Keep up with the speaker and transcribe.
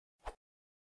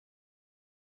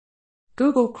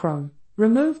Google Chrome.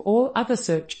 Remove all other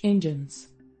search engines.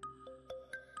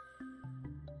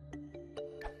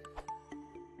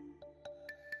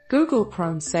 Google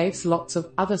Chrome saves lots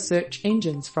of other search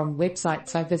engines from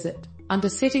websites I visit. Under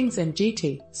Settings and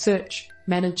GT, Search,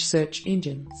 Manage Search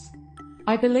Engines.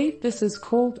 I believe this is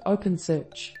called Open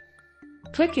Search.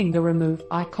 Clicking the Remove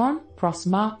icon, cross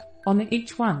mark, on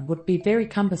each one would be very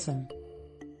cumbersome.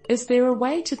 Is there a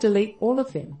way to delete all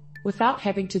of them without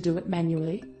having to do it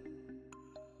manually?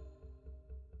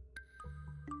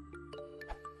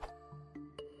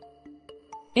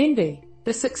 Envy.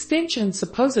 This extension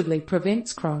supposedly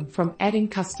prevents Chrome from adding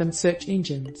custom search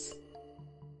engines.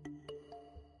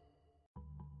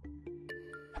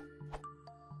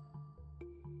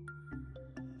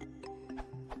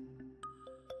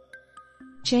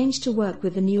 Change to work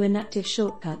with the new inactive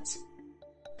shortcuts.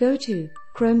 Go to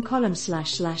Chrome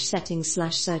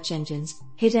 //settings/search engines,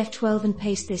 hit F12 and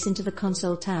paste this into the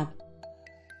console tab.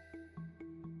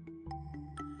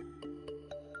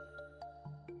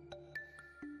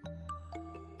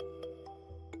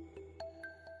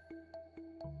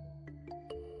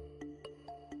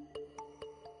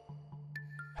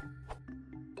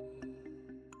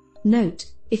 Note,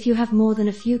 if you have more than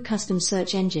a few custom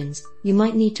search engines, you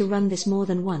might need to run this more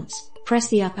than once. Press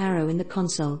the up arrow in the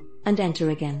console, and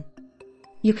enter again.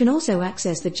 You can also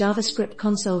access the JavaScript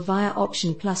console via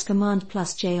Option plus Command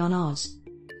plus J on Oz.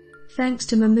 Thanks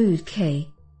to Mahmood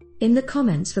K. in the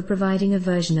comments for providing a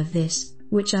version of this,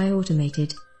 which I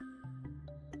automated.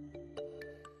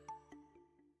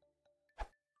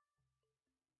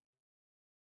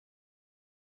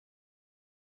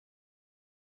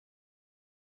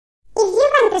 If you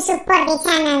want to support the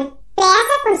channel,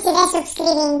 please consider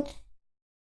subscribing.